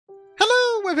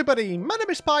everybody, my name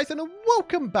is Python and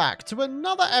welcome back to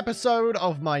another episode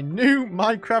of my new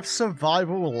Minecraft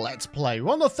survival Let's Play.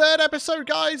 We're on the third episode,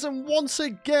 guys, and once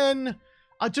again,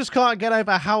 I just can't get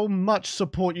over how much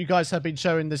support you guys have been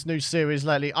showing this new series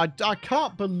lately. I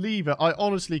can't believe it. I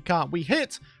honestly can't. We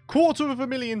hit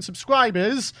 250,000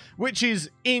 subscribers, which is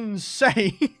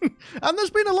insane. And there's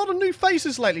been a lot of new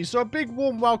faces lately, so a big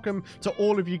warm welcome to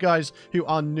all of you guys who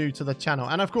are new to the channel.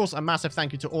 And of course, a massive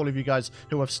thank you to all of you guys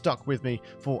who have stuck with me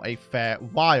for a fair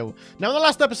while. Now, in the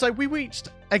last episode, we reached,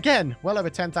 again, well over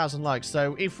 10,000 likes.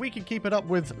 So if we can keep it up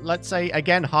with, let's say,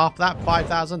 again, half that,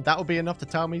 5,000, that will be enough to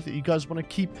tell me that you guys want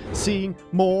to keep seeing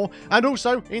more. And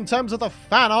also, in terms of the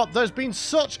fan art, there's been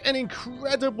such an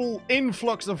incredible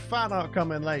influx of fan art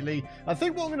coming lately. I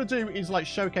think what I'm going to do is like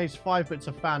showcase 5 bits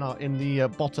of fan art in the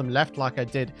bottom left like I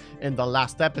did in the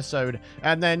last episode.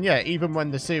 And then, yeah, even when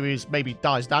the series maybe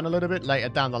dies down a little bit later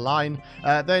down the line,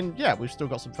 then, yeah, we've still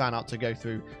got some fan art to go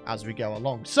through as we go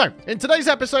along. So, in today's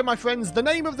episode, my friends, the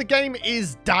name of the game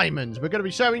is Diamonds. We're going to be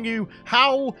showing you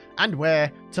how and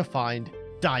where to find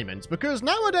diamonds, because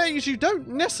nowadays you don't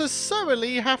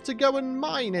necessarily have to go and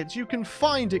mine it. You can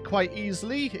find it quite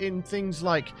easily in things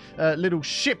like little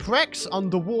shipwrecks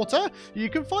underwater.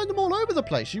 You can find them all over the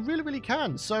place. You really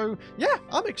can. So yeah,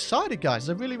 I'm excited,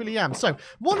 guys. I really am. So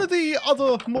one of the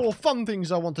other more fun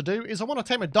things I want to do is I want to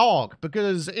tame a dog,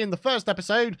 because in the first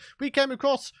episode we came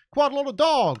across quite a lot of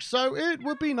dogs, so it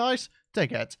would be nice to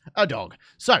get a dog.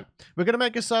 So we're going to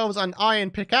make ourselves an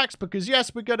iron pickaxe, because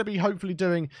yes, we're going to be hopefully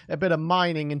doing a bit of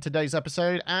mining in today's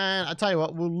episode. And I tell you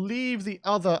what, we'll leave the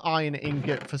other iron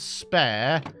ingot for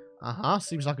spare.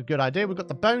 Seems like a good idea. We've got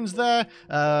the bones there.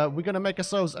 We're going to make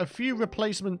ourselves a few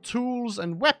replacement tools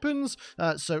and weapons.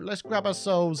 So let's grab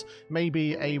ourselves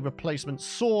maybe a replacement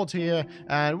sword here.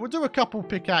 And we'll do a couple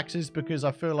pickaxes, because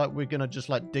I feel like we're going to just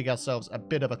like dig ourselves a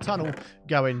bit of a tunnel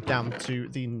going down to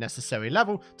the necessary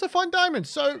level to find diamonds.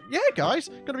 So yeah, guys,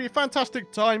 going to be a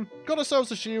fantastic time. Got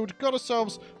ourselves a shield. Got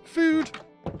ourselves food.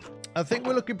 I think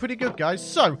we're looking pretty good, guys.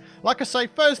 So, like I say,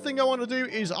 first thing I want to do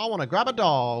is I want to grab a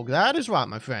dog. That is right,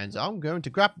 my friends. I'm going to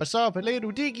grab myself a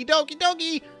little diggy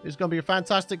doggy. It's going to be a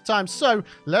fantastic time. So,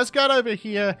 let's get over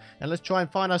here and let's try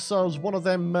and find ourselves one of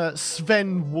them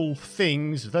Sven Wolf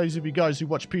things. Those of you guys who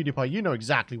watch PewDiePie, you know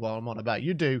exactly what I'm on about.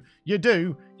 You do. You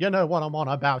know what I'm on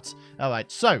about. All right,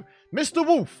 so, Mr.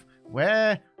 Wolf,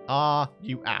 where are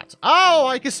you at? Oh,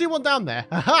 I can see one down there.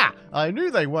 Haha! I knew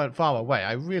they weren't far away.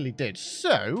 I really did.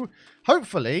 So,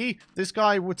 hopefully, this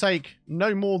guy will take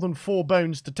no more than 4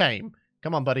 bones to tame.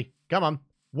 Come on, buddy. Come on.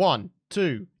 1,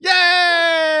 2.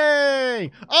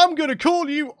 Yay! I'm going to call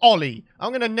you Ollie.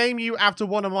 I'm going to name you after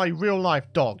one of my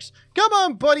real-life dogs. Come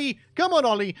on, buddy. Come on,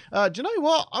 Ollie. Do you know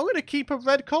what? I'm going to keep a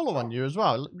red collar on you as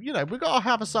well. You know, we've got to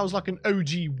have ourselves like an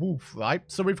OG wolf, right?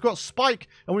 So we've got Spike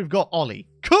and we've got Ollie.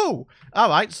 Cool. All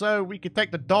right, so we could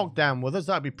take the dog down with us.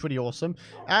 That'd be pretty awesome.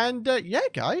 And yeah,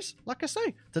 guys, like I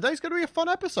say, today's going to be a fun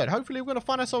episode. Hopefully, we're going to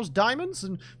find ourselves diamonds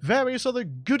and various other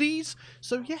goodies.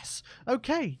 So yes,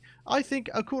 okay. I think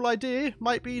a cool idea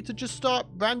might be to just start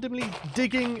randomly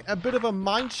digging a bit of a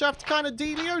mineshaft kind of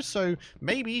dealio. So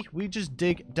maybe we just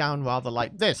dig down rather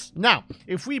like this. Now,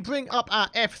 if we bring up our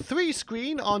F3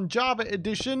 screen on Java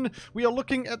Edition, we are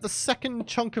looking at the second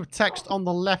chunk of text on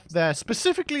the left there,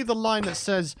 specifically the line that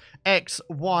says X,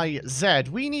 Y, Z.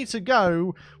 We need to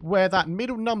go where that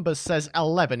middle number says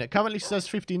 11. It currently says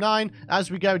 59. As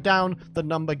we go down, the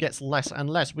number gets less and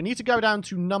less. We need to go down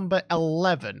to number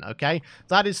 11, okay?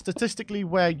 That is statistically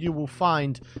where you will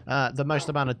find the most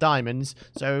amount of diamonds.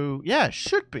 So, yeah,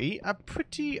 should be a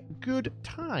pretty good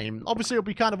time. Obviously, it'll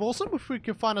be kind of awesome if we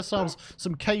can find ourselves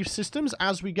some cave systems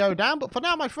as we go down. But for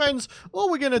now, my friends, all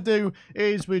we're going to do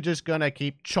is we're just going to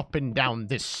keep chopping down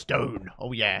this stone.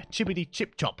 Oh, yeah. Chippity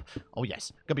chip chop. Oh,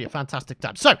 yes. Going to be a fantastic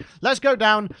time. So, let's go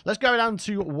down. Let's go down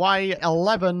to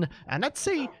Y11. And let's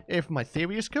see if my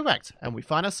theory is correct. And we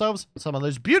find ourselves some of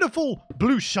those beautiful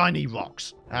blue shiny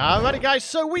rocks. Alrighty, guys.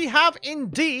 So, we have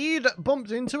indeed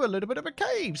bumped into a little bit of a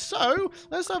cave. So,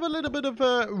 let's have a little bit of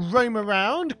a roam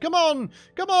around. Come on,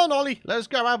 Ollie. Let's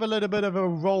go have a little bit of a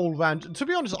roll round. To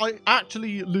be honest, I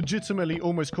actually legitimately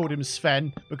almost called him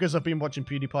Sven because I've been watching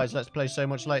PewDiePie's Let's Play so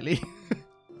much lately.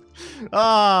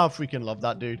 Ah, freaking love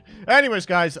that dude. Anyways,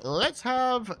 guys, let's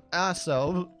have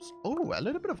ourselves, oh, a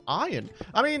little bit of iron.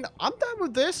 I mean, I'm down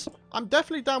with this. I'm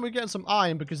definitely down with getting some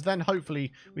iron, because then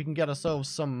hopefully we can get ourselves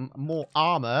some more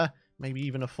armor, maybe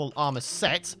even a full armor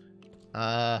set.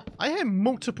 I hear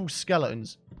multiple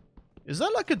skeletons. Is there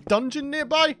like a dungeon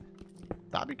nearby?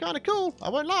 That'd be kind of cool. I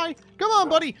won't lie. Come on,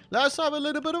 buddy. Let's have a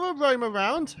little bit of a roam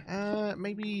around.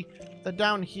 Maybe they're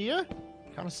down here.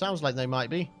 Kind of sounds like they might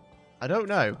be. I don't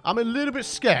know. I'm a little bit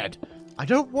scared. I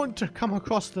don't want to come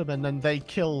across them and then they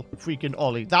kill freaking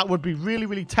Ollie. That would be really,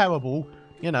 really terrible.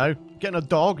 You know, getting a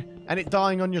dog and it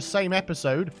dying on your same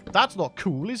episode. That's not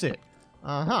cool, is it?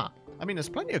 Uh-huh. I mean, there's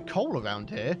plenty of coal around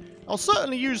here. I'll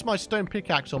certainly use my stone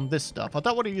pickaxe on this stuff. I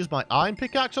don't want to use my iron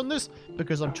pickaxe on this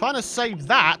because I'm trying to save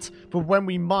that for when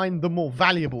we mine the more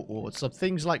valuable ores. So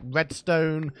things like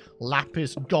redstone,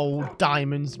 lapis, gold,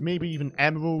 diamonds, maybe even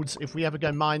emeralds if we ever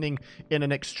go mining in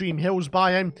an extreme hills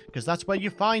biome, because that's where you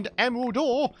find emerald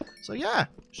ore. So yeah,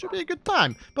 should be a good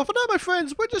time. But for now, my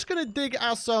friends, we're just going to dig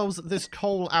ourselves this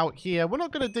coal out here. We're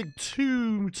not going to dig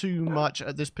too much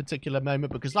at this particular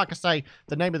moment because, like I say,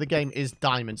 the name of the game is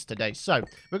diamonds today. So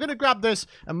we're going to grab this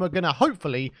and we're going to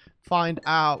hopefully find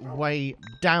our way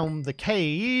down the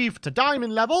cave to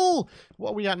diamond level.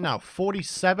 What are we at now?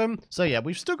 47. So yeah,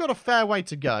 we've still got a fair way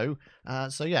to go.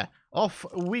 So yeah, off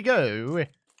we go.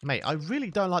 Mate, I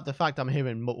really don't like the fact I'm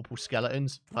hearing multiple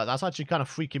skeletons. Like, that's actually kind of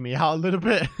freaking me out a little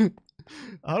bit.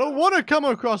 I don't want to come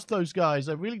across those guys.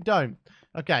 I really don't.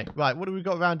 Okay, right. What do we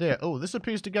got around here? Oh, this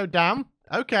appears to go down.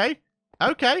 Okay.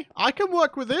 Okay. I can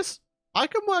work with this. I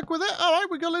can work with it. All right,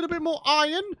 we got a little bit more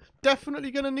iron.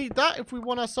 Definitely going to need that if we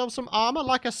want ourselves some armor.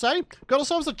 Like I say, got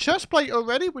ourselves a chest plate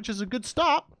already, which is a good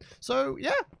start. So,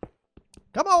 yeah.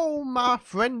 Come on, my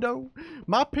friendo.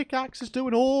 My pickaxe is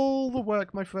doing all the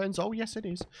work, my friends. Oh, yes, it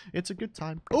is. It's a good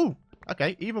time. Oh,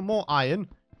 okay. Even more iron.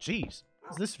 Jeez.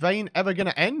 Is this vein ever going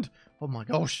to end? Oh, my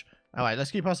gosh. All right,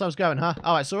 let's keep ourselves going, huh?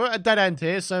 All right, so we're at a dead end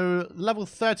here. So level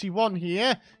 31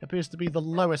 here appears to be the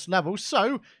lowest level.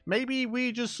 So maybe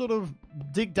we just sort of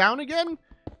dig down again?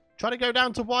 Try to go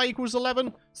down to y equals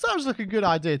 11. Sounds like a good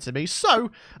idea to me.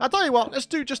 So, I'll tell you what, let's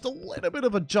do just a little bit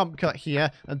of a jump cut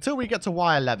here until we get to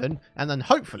y11. And then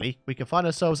hopefully we can find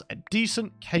ourselves a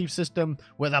decent cave system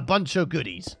with a bunch of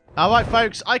goodies. Alright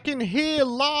folks, I can hear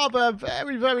lava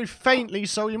very, very faintly,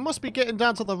 so you must be getting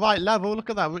down to the right level. Look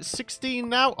at that, we're at 16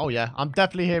 now. Oh yeah, I'm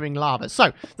definitely hearing lava.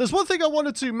 So, there's one thing I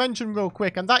wanted to mention real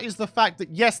quick, and that is the fact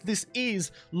that yes, this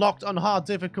is locked on hard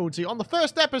difficulty. On the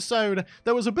first episode,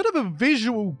 there was a bit of a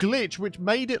visual glitch which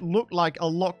made it look like I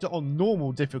locked it on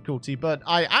normal difficulty, but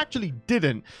I actually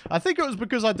didn't. I think it was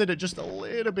because I did it just a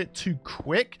little bit too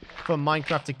quick for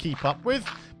Minecraft to keep up with.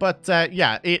 But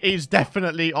yeah, it is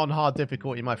definitely on hard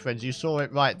difficulty, my friends. You saw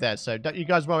it right there. So don't you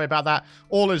guys worry about that.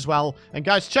 All is well. And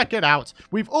guys, check it out.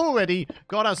 We've already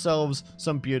got ourselves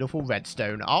some beautiful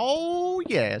redstone. Oh,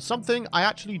 yeah. Something I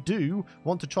actually do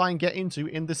want to try and get into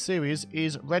in this series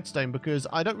is redstone, because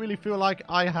I don't really feel like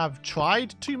I have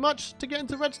tried too much to get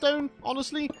into redstone,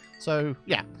 honestly. So,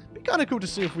 yeah. Be kind of cool to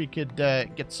see if we could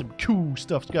get some cool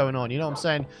stuff going on, you know what I'm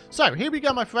saying? So, here we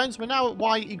go, my friends. We're now at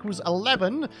y equals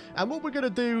 11. And what we're going to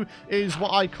do is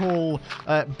what I call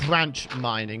branch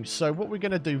mining. So, what we're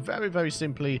going to do very, very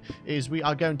simply is we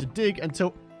are going to dig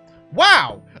until...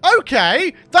 Wow!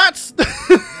 Okay! That's...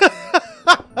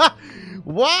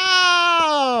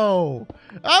 Wow!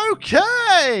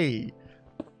 Okay!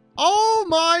 Oh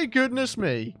my goodness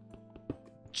me.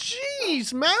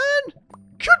 Jeez, man!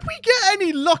 Could we get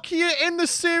any luckier in the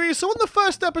series? So on the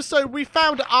first episode, we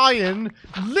found iron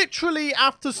literally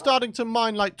after starting to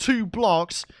mine like 2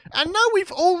 blocks. And now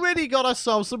we've already got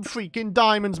ourselves some freaking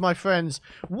diamonds, my friends.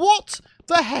 What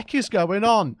the heck is going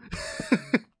on?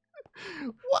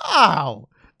 Wow.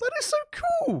 That is so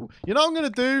cool. You know what I'm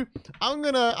going to do? I'm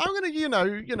going to,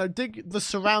 you know, dig the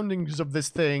surroundings of this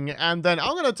thing. And then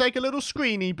I'm going to take a little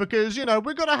screeny because, you know,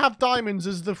 we're going to have diamonds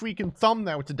as the freaking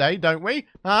thumbnail today, don't we?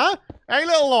 Huh? Hey,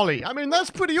 little lolly. I mean, that's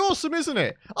pretty awesome, isn't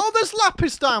it? Oh, there's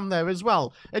lapis down there as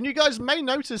well. And you guys may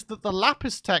notice that the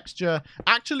lapis texture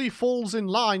actually falls in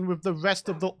line with the rest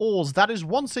of the ores. That is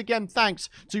once again thanks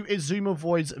to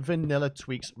Xisumavoid's Vanilla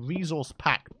Tweaks resource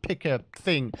pack picker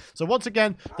thing. So once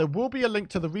again, there will be a link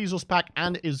to the resource pack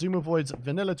and Xisumavoid's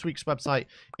Vanilla Tweaks website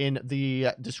in the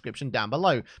description down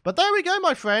below. But there we go,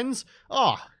 my friends.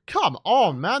 Oh, come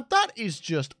on, man. That is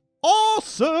just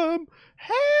awesome.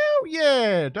 Hell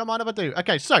yeah. Don't mind if I do.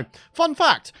 Okay, so, fun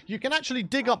fact. You can actually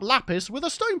dig up lapis with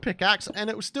a stone pickaxe and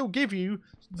it will still give you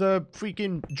the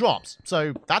freaking drops.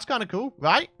 So, that's kind of cool,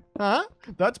 right? Huh?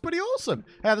 That's pretty awesome.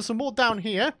 There's some more down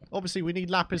here. Obviously, we need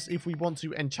lapis if we want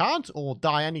to enchant or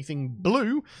dye anything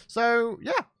blue. So,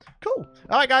 yeah. Cool.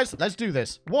 All right, guys. Let's do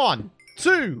this. 1,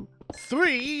 2,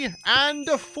 3, and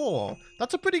 4.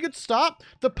 That's a pretty good start.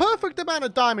 The perfect amount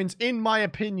of diamonds, in my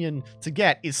opinion, to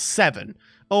get is 7.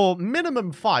 Or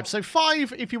minimum 5. So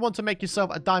 5 if you want to make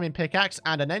yourself a diamond pickaxe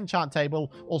and an enchant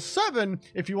table. Or 7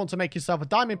 if you want to make yourself a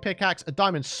diamond pickaxe, a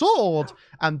diamond sword,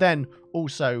 and then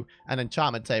also an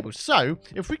enchantment table. So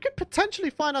if we could potentially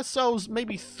find ourselves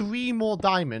maybe 3 more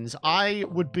diamonds, I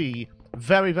would be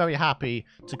very, very happy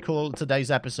to call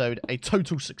today's episode a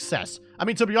total success. I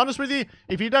mean, to be honest with you,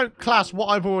 if you don't class what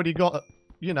I've already got,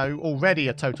 you know, already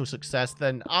a total success,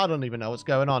 then I don't even know what's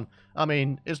going on. I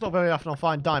mean, it's not very often I'll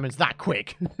find diamonds that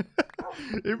quick.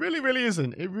 It really, really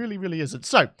isn't. It really, really isn't.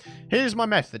 So, here's my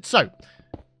method. So,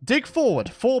 dig forward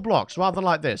 4 blocks rather than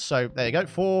like this. So, there you go.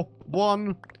 4,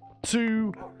 1,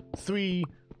 2, 3,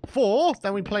 4.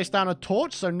 Then we place down a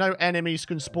torch so no enemies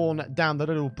can spawn down the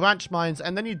little branch mines.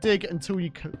 And then you dig until you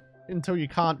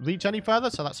can't reach any further.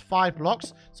 So that's 5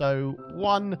 blocks. So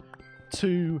 1,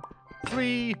 2,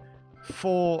 3,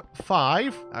 4,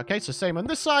 5. Okay, so same on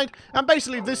this side. And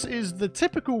basically this is the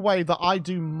typical way that I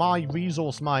do my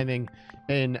resource mining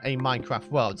in a Minecraft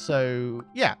world. So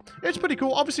yeah, it's pretty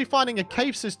cool. Obviously finding a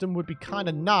cave system would be kind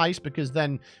of nice because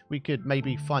then we could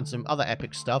maybe find some other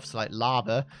epic stuff like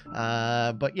lava.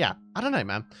 But yeah, I don't know,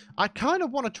 man. I kind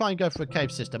of want to try and go for a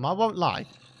cave system. I won't lie.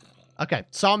 Okay,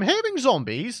 so I'm hearing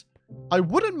zombies. I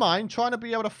wouldn't mind trying to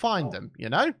be able to find them, you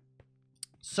know?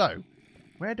 So,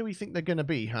 where do we think they're going to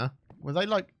be, huh? Were they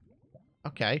like...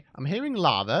 Okay, I'm hearing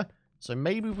lava. So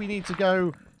maybe we need to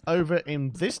go over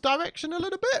in this direction a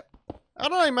little bit? I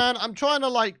don't know, man. I'm trying to,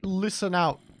 like, listen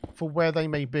out for where they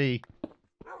may be.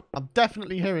 I'm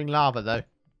definitely hearing lava, though.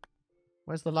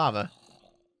 Where's the lava?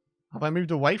 Have I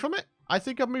moved away from it? I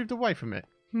think I've moved away from it.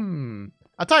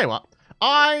 I'll tell you what.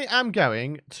 I am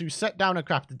going to set down a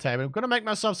crafting table. I'm going to make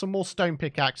myself some more stone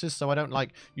pickaxes so I don't,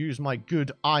 like, use my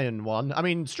good iron one. I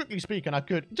mean, strictly speaking, I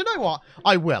could. Do you know what?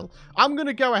 I will. I'm going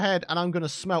to go ahead and I'm going to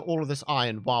smelt all of this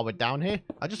iron while we're down here.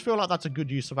 I just feel like that's a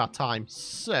good use of our time.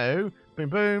 So, boom,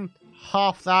 boom.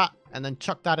 Half that, and then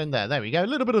chuck that in there. There we go. A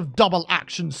little bit of double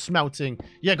action smelting.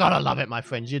 You gotta love it, my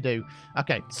friends. You do.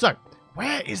 Okay, so,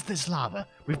 where is this lava?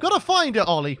 We've got to find it,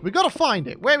 Ollie. We've got to find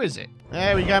it. Where is it?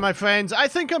 There we go, my friends. I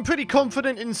think I'm pretty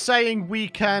confident in saying we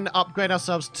can upgrade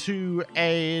ourselves to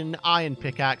an iron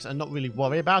pickaxe and not really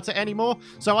worry about it anymore.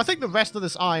 So I think the rest of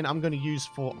this iron I'm going to use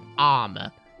for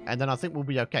armor. And then I think we'll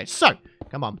be okay. So,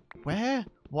 come on. Where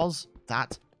was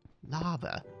that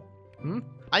lava?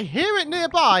 I hear it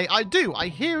nearby. I do. I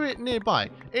hear it nearby.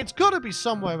 It's got to be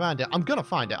somewhere around it. I'm going to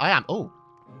find it. I am. Oh,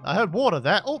 I heard water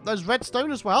there. Oh, there's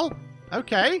redstone as well.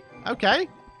 Okay. Okay.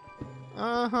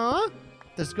 Uh-huh.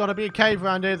 There's got to be a cave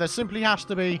around here. There simply has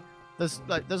to be. There's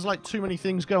like too many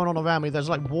things going on around me. There's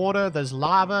like water. There's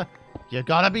lava. You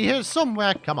got to be here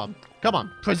somewhere. Come on. Come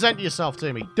on. Present yourself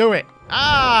to me. Do it.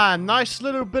 Ah, nice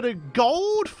little bit of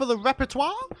gold for the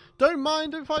repertoire. Don't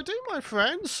mind if I do, my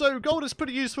friends. So gold is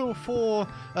pretty useful for,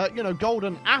 you know,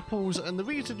 golden apples. And the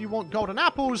reason you want golden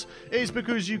apples is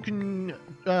because you can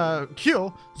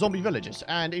cure zombie villagers.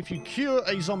 And if you cure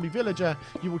a zombie villager,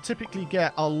 you will typically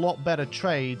get a lot better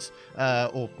trades,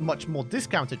 or much more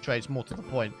discounted trades, more to the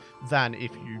point, than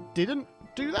if you didn't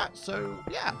do that. So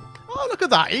yeah. Oh, look at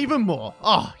that, even more.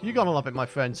 Oh, you gotta love it, my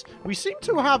friends. We seem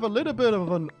to have a little bit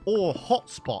of an ore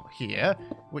hotspot here,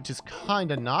 which is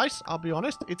kind of nice. I'll be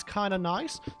honest, it's kind of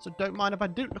nice. So don't mind if I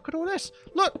do. Look at all this.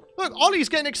 Look, Ollie's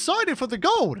getting excited for the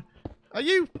gold. Are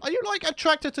you like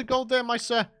attracted to gold there, my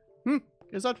sir?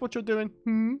 Is that what you're doing?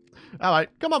 All right,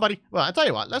 come on, buddy. Well, I'll tell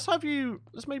you what. Let's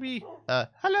maybe,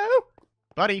 hello?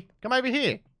 Buddy, come over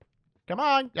here. Come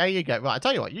on. There you go. Right, I'll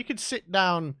tell you what. You could sit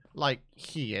down, like,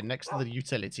 here, next to the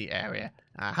utility area.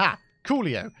 Aha.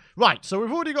 Coolio. Right, so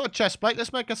we've already got a chest plate.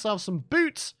 Let's make ourselves some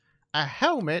boots, a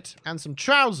helmet, and some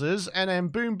trousers, and then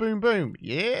boom, boom, boom.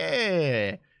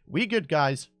 Yeah. We good,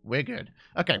 guys. We're good.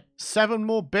 Okay, 7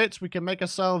 more bits. We can make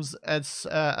ourselves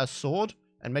a sword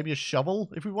and maybe a shovel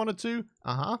if we wanted to.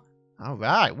 Uh-huh. All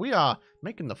right. We are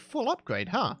making the full upgrade,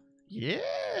 huh?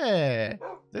 Yeah.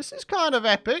 This is kind of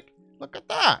epic. Look at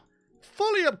that.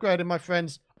 Fully upgraded, my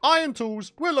friends. Iron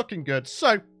tools. We're looking good.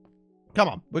 So, come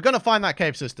on. We're going to find that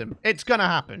cave system. It's going to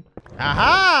happen.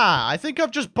 Aha! I think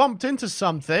I've just bumped into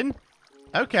something.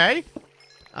 Okay.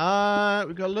 We've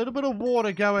got a little bit of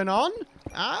water going on.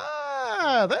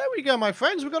 Ah, there we go, my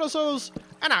friends. We've got ourselves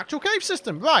an actual cave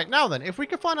system. Right, now then, if we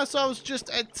can find ourselves just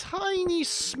a tiny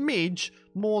smidge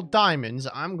more diamonds,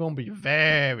 I'm going to be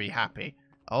very happy.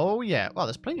 Oh, yeah. Well,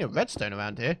 there's plenty of redstone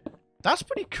around here. That's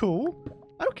pretty cool.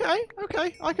 Okay,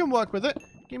 okay, I can work with it.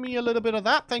 Give me a little bit of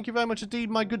that. Thank you very much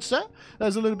indeed, my good sir.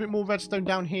 There's a little bit more redstone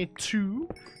down here too.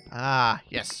 Ah,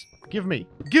 yes. Give me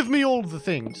all the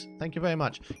things. Thank you very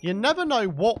much. You never know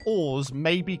what ores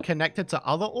may be connected to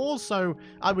other ores, so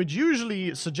I would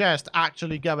usually suggest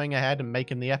actually going ahead and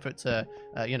making the effort to,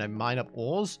 you know, mine up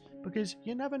ores because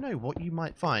you never know what you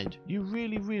might find. You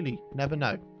really, really never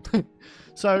know.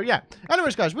 So, yeah.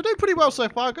 Anyways, guys, we're doing pretty well so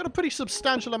far. I've got a pretty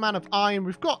substantial amount of iron.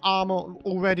 We've got armor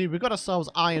already. We've got ourselves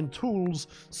iron tools.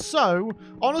 So,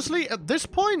 honestly, at this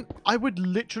point, I would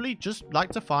literally just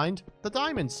like to find the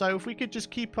diamonds. So, if we could just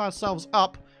keep ourselves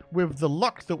up with the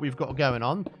luck that we've got going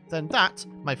on, then that,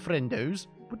 my friendos,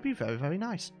 would be very, very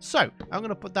nice. So, I'm going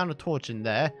to put down a torch in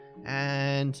there.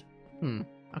 And,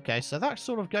 okay, so that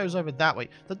sort of goes over that way.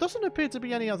 There doesn't appear to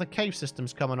be any other cave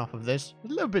systems coming off of this. A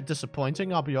little bit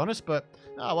disappointing, I'll be honest, but,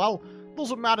 oh well,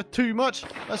 doesn't matter too much.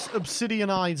 Let's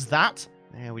obsidianize that.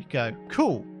 There we go.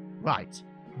 Cool. Right.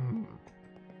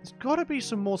 There's got to be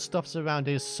some more stuffs around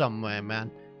here somewhere, man.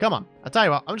 Come on. I'll tell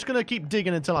you what, I'm just going to keep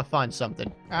digging until I find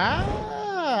something.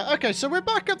 Okay, so we're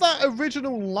back at that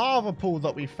original lava pool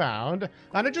that we found,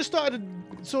 and I just started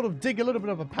to sort of dig a little bit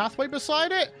of a pathway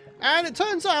beside it, and it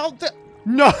turns out that...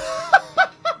 No!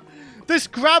 This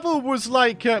gravel was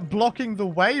like blocking the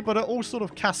way, but it all sort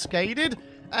of cascaded,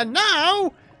 and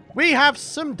now we have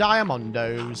some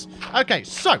diamondos. Okay,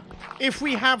 so if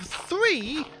we have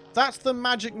 3, that's the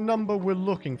magic number we're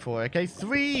looking for, okay?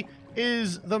 3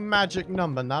 is the magic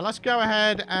number. Now, let's go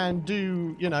ahead and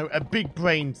do, you know, a big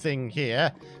brain thing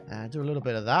here. Do a little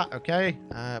bit of that, okay?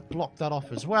 Block that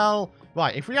off as well.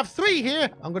 Right, if we have 3 here,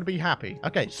 I'm going to be happy.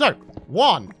 Okay, so,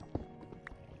 1,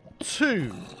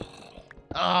 2.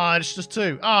 Ah, it's just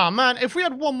 2. Ah, man, if we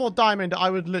had 1 more diamond, I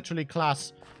would literally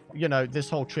class, you know, this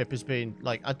whole trip as being,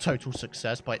 like, a total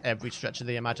success by every stretch of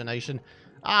the imagination.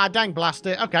 Ah, dang blast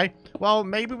it. Okay, well,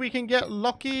 maybe we can get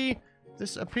lucky.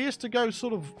 This appears to go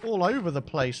sort of all over the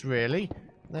place, really.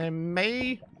 There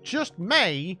may, just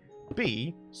may,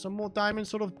 be some more diamonds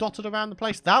sort of dotted around the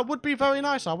place. That would be very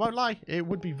nice, I won't lie. It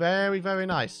would be very, very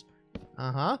nice.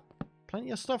 Uh-huh.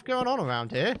 Plenty of stuff going on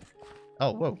around here.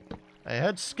 Oh, whoa. I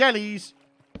heard skellies.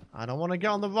 I don't want to get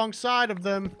on the wrong side of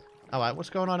them. Alright, what's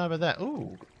going on over there?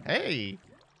 Ooh, hey.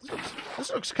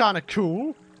 This looks kind of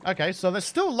cool. Okay, so there's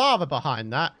still lava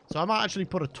behind that. So I might actually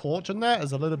put a torch in there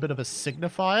as a little bit of a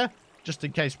signifier. Just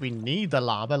in case we need the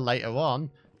lava later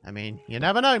on. I mean, you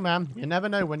never know, man. You never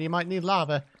know when you might need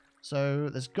lava. So,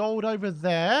 there's gold over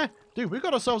there. Dude, we've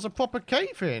got ourselves a proper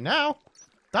cave here now.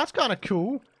 That's kind of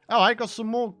cool. Alright, got some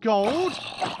more gold.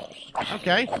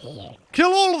 Okay.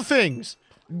 Kill all the things.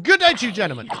 Good day to you,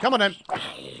 gentlemen. Come on, then.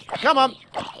 Come on.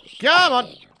 Come on.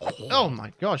 Oh,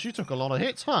 my gosh. You took a lot of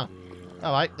hits, huh?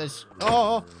 Alright, there's...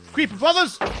 Oh, creeper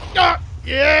brothers. Ah,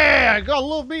 yeah, gotta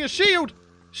love me a shield.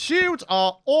 Shields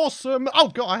are awesome. Oh,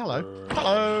 God, hello.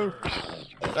 Hello.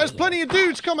 There's plenty of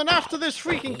dudes coming after this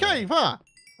freaking cave, huh?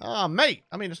 Ah, mate.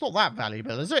 I mean, it's not that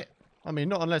valuable, is it? I mean,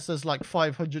 not unless there's like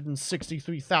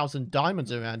 563,000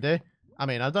 diamonds around here. I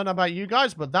mean, I don't know about you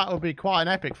guys, but that would be quite an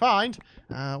epic find.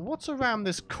 What's around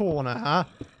this corner, huh?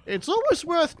 It's always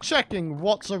worth checking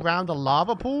what's around a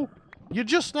lava pool. You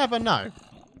just never know.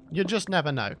 You just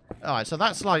never know. Alright, so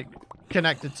that's like...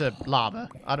 connected to lava.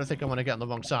 I don't think I want to get on the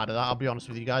wrong side of that. I'll be honest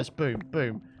with you guys. Boom,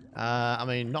 boom. I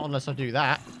mean, not unless I do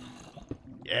that.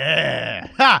 Yeah!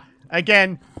 Ha!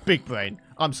 Again, big brain.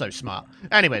 I'm so smart.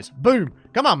 Anyways, boom.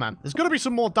 Come on, man. There's got to be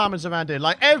some more diamonds around here.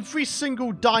 Like, every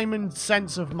single diamond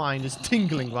sense of mine is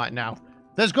tingling right now.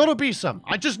 There's got to be some.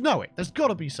 I just know it. There's got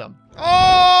to be some.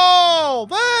 Oh!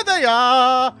 There they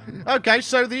are! Okay,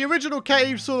 so the original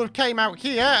cave sort of came out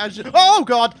here as... Oh,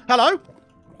 God! Hello?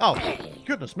 Oh,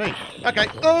 goodness me. Okay.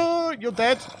 Oh, you're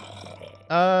dead.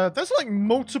 There's like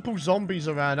multiple zombies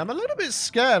around. I'm a little bit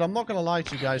scared. I'm not going to lie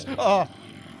to you guys. Oh,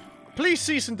 please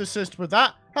cease and desist with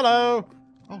that. Hello.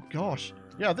 Oh, gosh.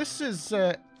 Yeah, this is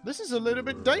a little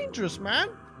bit dangerous, man.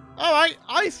 All right.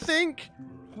 I think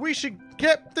we should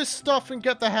get this stuff and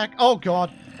get the heck... Oh,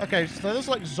 God. Okay, so there's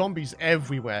like zombies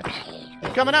everywhere.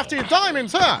 They're coming after your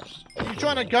diamonds, huh? You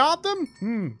trying to guard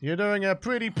them? You're doing a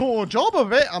pretty poor job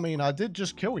of it. I mean, I did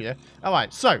just kill you.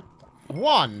 Alright, so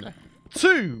 1,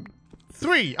 2,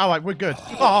 3. Alright, we're good.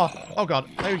 Oh God.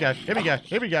 Here we go. Here we go.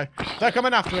 Here we go. They're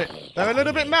coming after it. They're a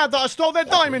little bit mad that I stole their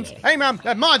diamonds. Hey, man,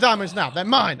 they're my diamonds now. They're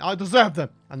mine. I deserve them.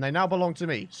 And they now belong to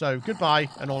me. So, goodbye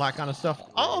and all that kind of stuff.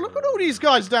 Oh, look at all these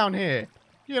guys down here.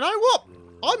 You know what?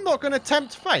 I'm not going to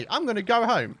tempt fate. I'm going to go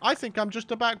home. I think I'm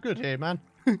just about good here, man.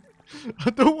 I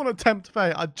don't want to tempt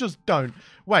fate. I just don't.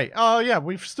 Wait. Oh yeah,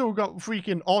 we've still got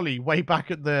freaking Ollie way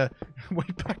back at the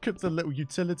little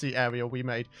utility area we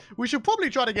made. We should probably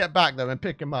try to get back though and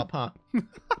pick him up, huh?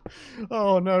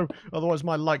 Oh no. Otherwise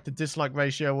my like to dislike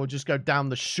ratio will just go down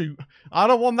the chute. I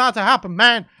don't want that to happen,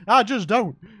 man. I just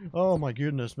don't. Oh my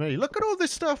goodness me. Look at all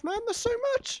this stuff, man. There's so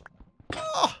much.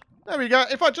 Oh. There we go.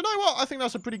 In fact, you know what? I think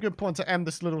that's a pretty good point to end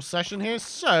this little session here.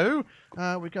 So,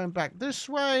 we're going back this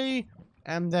way.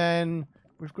 And then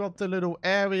we've got the little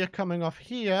area coming off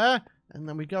here. And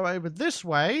then we go over this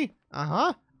way.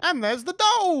 And there's the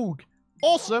dog.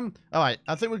 Awesome. All right,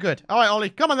 I think we're good. All right, Ollie,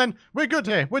 come on then. We're good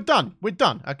here. We're done. We're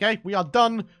done, okay? We are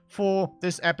done for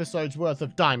this episode's worth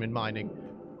of diamond mining.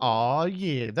 Oh,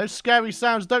 yeah. Those scary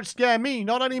sounds don't scare me.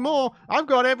 Not anymore. I've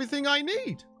got everything I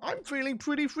need. I'm feeling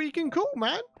pretty freaking cool,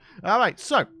 man. All right,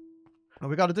 so what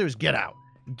we got to do is get out.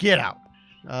 Get out.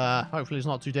 Hopefully it's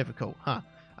not too difficult, huh?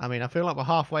 I mean, I feel like we're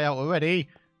halfway out already.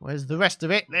 Where's the rest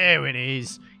of it? There it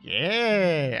is.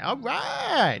 Yeah. All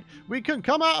right. We can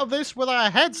come out of this with our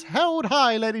heads held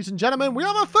high, ladies and gentlemen. We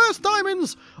have our first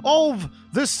diamonds of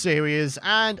this series,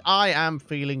 and I am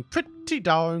feeling pretty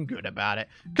darn good about it.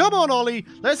 Come on, Ollie.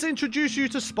 Let's introduce you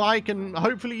to Spike, and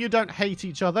hopefully you don't hate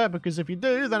each other, because if you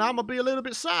do, then I'm going to be a little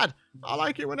bit sad. I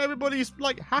like it when everybody's,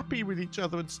 like, happy with each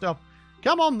other and stuff.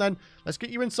 Come on, then. Let's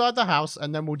get you inside the house,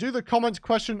 and then we'll do the comment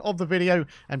question of the video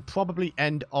and probably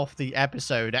end off the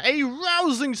episode. A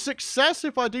rousing success,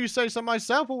 if I do say so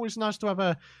myself. Always nice to have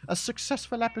a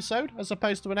successful episode as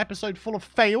opposed to an episode full of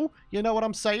fail. You know what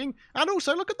I'm saying? And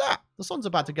also, look at that. The sun's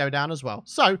about to go down as well.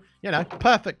 So, you know,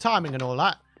 perfect timing and all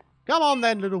that. Come on,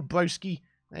 then, little broski.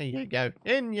 There you go.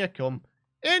 In you come.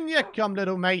 In you come,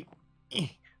 little mate.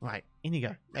 Right, in you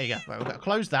go. There you go. Right, we've got to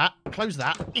close that. Close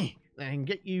that. And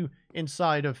get you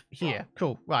inside of here.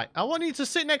 Cool. Right. I want you to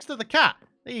sit next to the cat.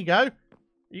 There you go. Are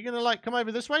you going to, like, come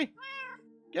over this way?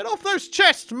 Get off those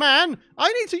chests, man.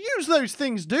 I need to use those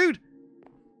things, dude.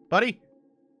 Buddy.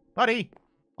 Buddy.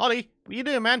 Ollie. What are you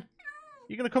doing, man?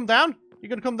 You going to come down? You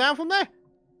going to come down from there?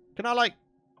 Can I, like...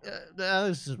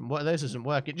 this isn't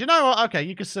working. Do you know what? Okay,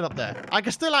 you can sit up there. I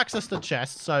can still access the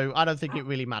chest, so I don't think it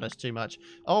really matters too much.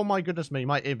 Oh my goodness me,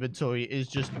 my inventory is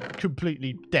just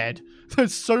completely dead.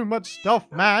 There's so much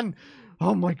stuff, man.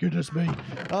 Oh my goodness me.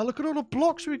 Look at all the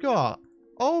blocks we got.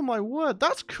 Oh my word,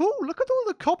 that's cool. Look at all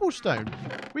the cobblestone.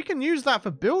 We can use that for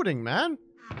building, man.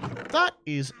 That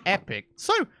is epic.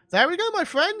 So, there we go, my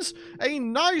friends. A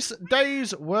nice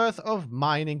day's worth of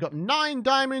mining. Got 9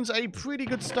 diamonds, a pretty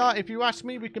good start. If you ask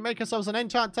me, we can make ourselves an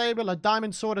enchant table, a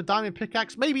diamond sword, a diamond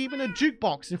pickaxe, maybe even a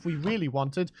jukebox if we really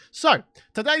wanted. So,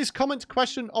 today's comment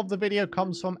question of the video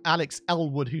comes from Alex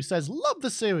Elwood, who says, love the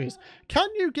series. Can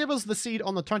you give us the seed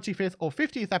on the 25th or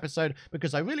 50th episode?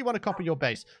 Because I really want to copy your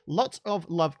base. Lots of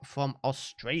love from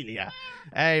Australia.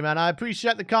 Hey, man, I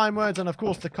appreciate the kind words and, of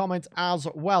course, the comment as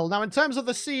well. Now, in terms of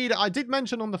the seed, I did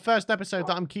mention on the first episode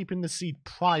that I'm keeping the seed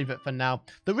private for now.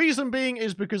 The reason being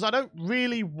is because I don't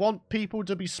really want people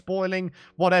to be spoiling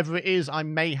whatever it is I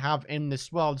may have in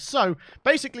this world. So,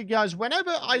 basically, guys,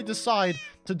 whenever I decide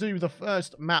to do the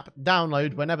first map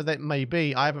download, whenever that may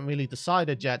be, I haven't really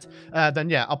decided yet, then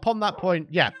yeah, upon that point,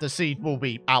 yeah, the seed will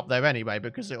be out there anyway,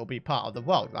 because it'll be part of the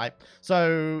world, right?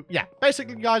 So, yeah,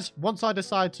 basically, guys, once I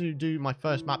decide to do my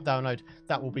first map download,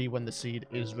 that will be when the seed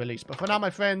is released. But for now, my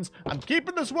friends, I'm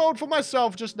keeping this world for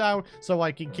myself just now, so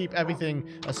I can keep everything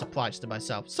a surprise to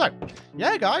myself. So,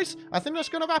 yeah, guys, I think that's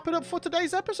going to wrap it up for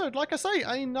today's episode. Like I say,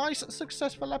 a nice,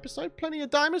 successful episode. Plenty of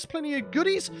diamonds, plenty of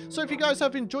goodies. So if you guys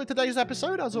have enjoyed today's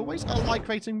episode, as always, a like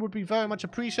rating would be very much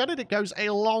appreciated. It goes a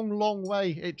long, long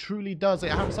way. It truly does.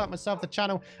 It helps out myself, the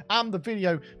channel, and the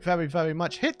video very, very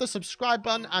much. Hit the subscribe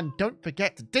button, and don't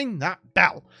forget to ding that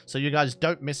bell so you guys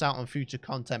don't miss out on future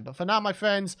content. But for now, my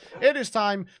friends, it is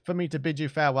time for me to bid you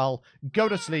farewell, go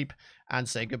to sleep, and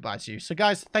say goodbye to you. So,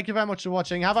 guys, thank you very much for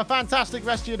watching. Have a fantastic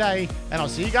rest of your day, and I'll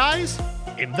see you guys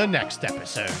in the next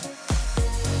episode.